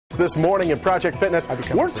this morning in Project Fitness.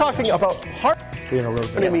 We're talking about heart. See you in a little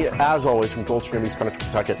bit. Joining me, as always, from Goldstream East Greenwich,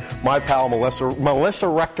 Pawtucket, my pal Melissa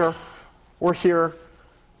Rector. We're here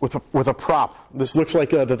with a prop. This looks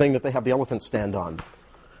like the thing that they have the elephant stand on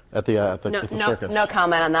at the circus. No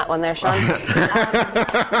comment on that one there, Sean. You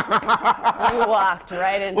walked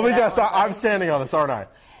right into Let me guess, that one. I'm standing on this, aren't I?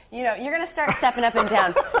 You know, you're going to start stepping up and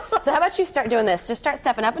down. So how about you start doing this? Just start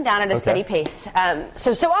stepping up and down at a steady pace.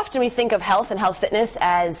 So often we think of health and health fitness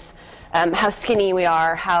as how skinny we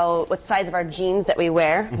are, what size of our jeans that we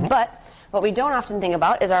wear. Mm-hmm. But what we don't often think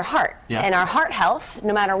about is our heart. Yeah. And our heart health,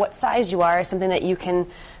 no matter what size you are, is something that you can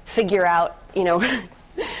figure out, you know,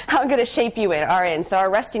 how good a shape you are in. So our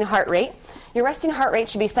resting heart rate. Your resting heart rate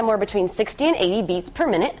should be somewhere between 60 and 80 beats per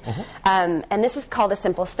minute. Mm-hmm. And this is called a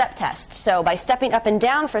simple step test. So by stepping up and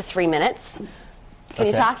down for 3 minutes, can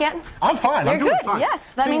you talk yet? I'm fine. You're I'm doing good. fine.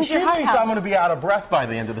 Yes, that means she your heart thinks health. I'm going to be out of breath by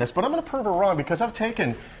the end of this, but I'm going to prove her wrong because I've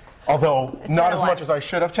taken, although not as much as I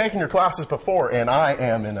should, I've taken your classes before, and I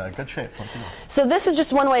am in good shape. So this is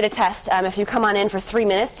just one way to test. If you come on in for 3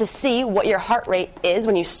 minutes to see what your heart rate is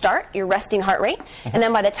when you start, your resting heart rate, and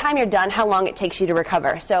then by the time you're done, how long it takes you to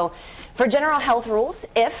recover. So for general health rules,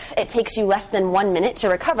 if it takes you less than 1 minute to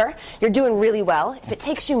recover, you're doing really well. If it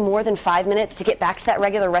takes you more than 5 minutes to get back to that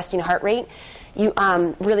regular resting heart rate, you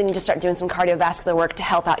really need to start doing some cardiovascular work to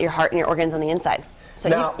help out your heart and your organs on the inside. So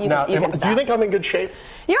now, you can stop. Do you think I'm in good shape?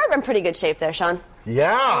 You're in pretty good shape there, Sean.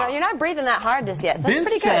 Yeah. You're not breathing that hard just yet, so that's Vince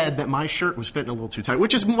pretty good. said that my shirt was fitting a little too tight,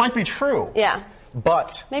 which might be true. Yeah.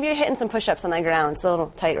 But maybe you're hitting some push-ups on the ground. It's a little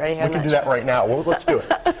tight right here. We can do that right now. Well, let's do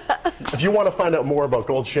it. If you want to find out more about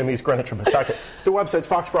Goldstream East Greenwich and Pawtucket, the website's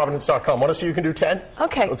foxprovidence.com. Want to see you can do 10?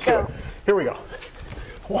 Okay, let's do it. Here we go.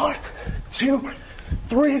 1, 2,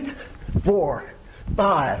 3, 4,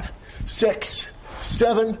 5, 6,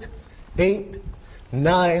 7, 8,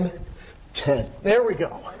 9, 10. There we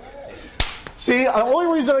go. See, the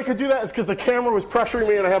only reason I could do that is because the camera was pressuring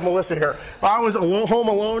me and I have Melissa here. If I was home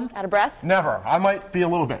alone, out of breath? Never. I might be a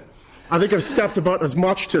little bit. I think I've stepped about as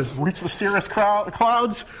much to reach the cirrus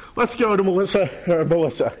clouds. Let's go to Melissa.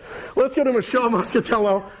 Let's go to Michelle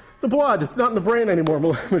Muscatello. The blood, it's not in the brain anymore,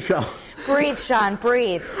 Michelle. Breathe, Sean,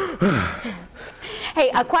 breathe.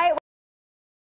 Hey, a quiet